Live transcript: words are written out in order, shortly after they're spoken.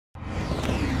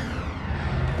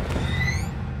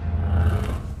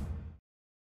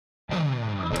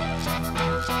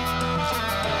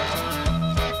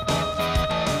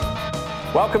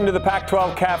Welcome to the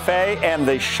Pac-12 Cafe and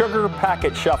the Sugar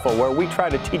Packet Shuffle, where we try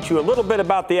to teach you a little bit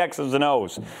about the X's and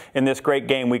O's in this great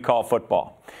game we call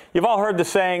football. You've all heard the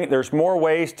saying, there's more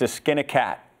ways to skin a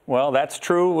cat. Well, that's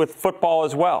true with football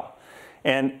as well.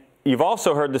 And you've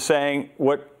also heard the saying,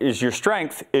 what is your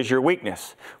strength is your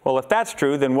weakness. Well, if that's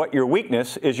true, then what your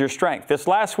weakness is your strength. This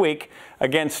last week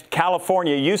against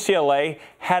California, UCLA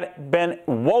had been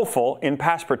woeful in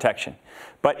pass protection.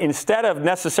 But instead of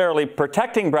necessarily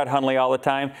protecting Brett Hundley all the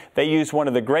time, they used one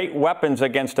of the great weapons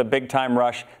against a big-time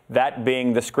rush, that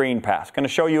being the screen pass. Going to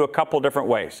show you a couple different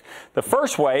ways. The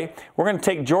first way, we're going to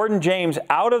take Jordan James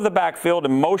out of the backfield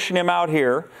and motion him out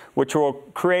here, which will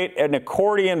create an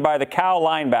accordion by the Cal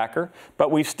linebacker.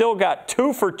 But we've still got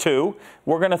 2 for 2.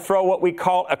 We're going to throw what we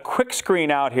call a quick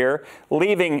screen out here,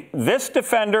 leaving this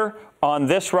defender on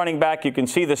this running back. You can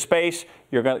see the space.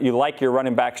 You like your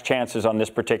running back's chances on this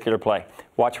particular play.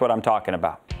 Watch what I'm talking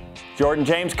about. Jordan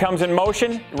James comes in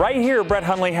motion. Right here, Brett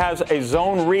Hundley has a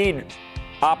zone read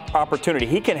opportunity.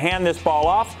 He can hand this ball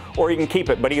off or he can keep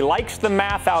it, but he likes the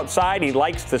math outside. He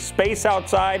likes the space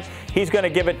outside. He's going to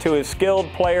give it to his skilled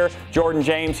player, Jordan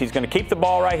James. He's going to keep the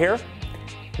ball right here,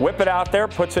 whip it out there,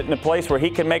 puts it in a place where he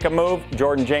can make a move.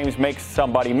 Jordan James makes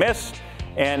somebody miss,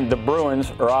 and the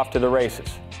Bruins are off to the races.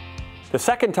 The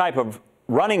second type of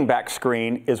running back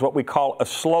screen is what we call a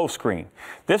slow screen.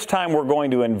 This time we're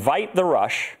going to invite the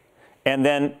rush, and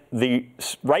then the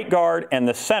right guard and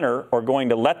the center are going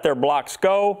to let their blocks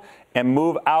go and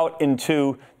move out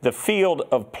into the field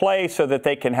of play so that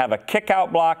they can have a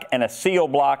kick-out block and a seal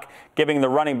block, giving the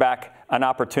running back an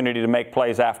opportunity to make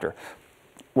plays after.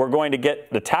 We're going to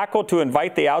get the tackle to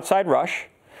invite the outside rush.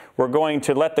 We're going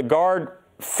to let the guard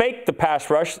fake the pass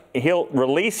rush. He'll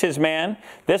release his man.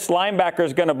 This linebacker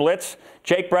is going to blitz.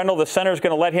 Jake Brendel, the center, is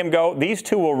going to let him go. These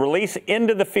two will release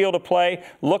into the field of play,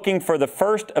 looking for the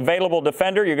first available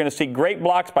defender. You're going to see great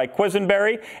blocks by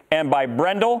Quisenberry and by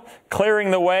Brendel, clearing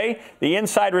the way. The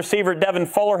inside receiver, Devin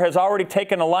Fuller, has already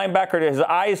taken a linebacker to his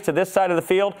eyes to this side of the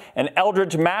field, and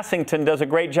Eldridge Massington does a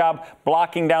great job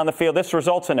blocking down the field. This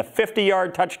results in a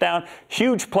 50-yard touchdown.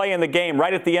 Huge play in the game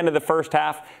right at the end of the first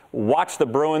half. Watch the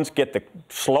Bruins get the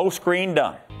slow screen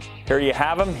done. Here you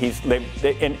have him.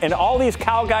 And all these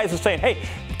Cal guys are saying, hey,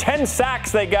 10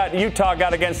 sacks Utah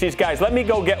got against these guys. Let me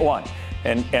go get one.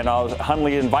 And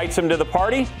Hundley invites him to the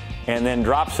party and then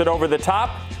drops it over the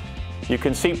top. You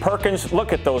can see Perkins.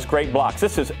 Look at those great blocks.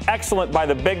 This is excellent by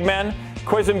the big men.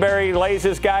 Quisenberry lays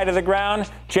his guy to the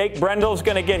ground. Jake Brendel's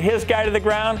going to get his guy to the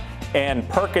ground. And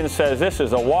Perkins says this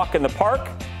is a walk in the park.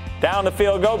 Down the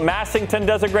field go. Massington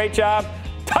does a great job.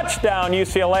 Touchdown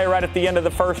UCLA right at the end of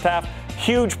the first half.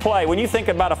 Huge play. When you think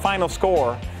about a final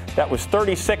score that was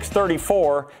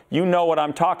 36-34, you know what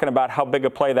I'm talking about, how big a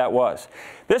play that was.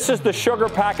 This is the Sugar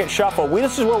Packet Shuffle.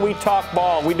 This is where we talk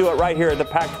ball. We do it right here at the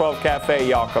Pac-12 Cafe.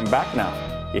 Y'all come back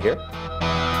now. You hear?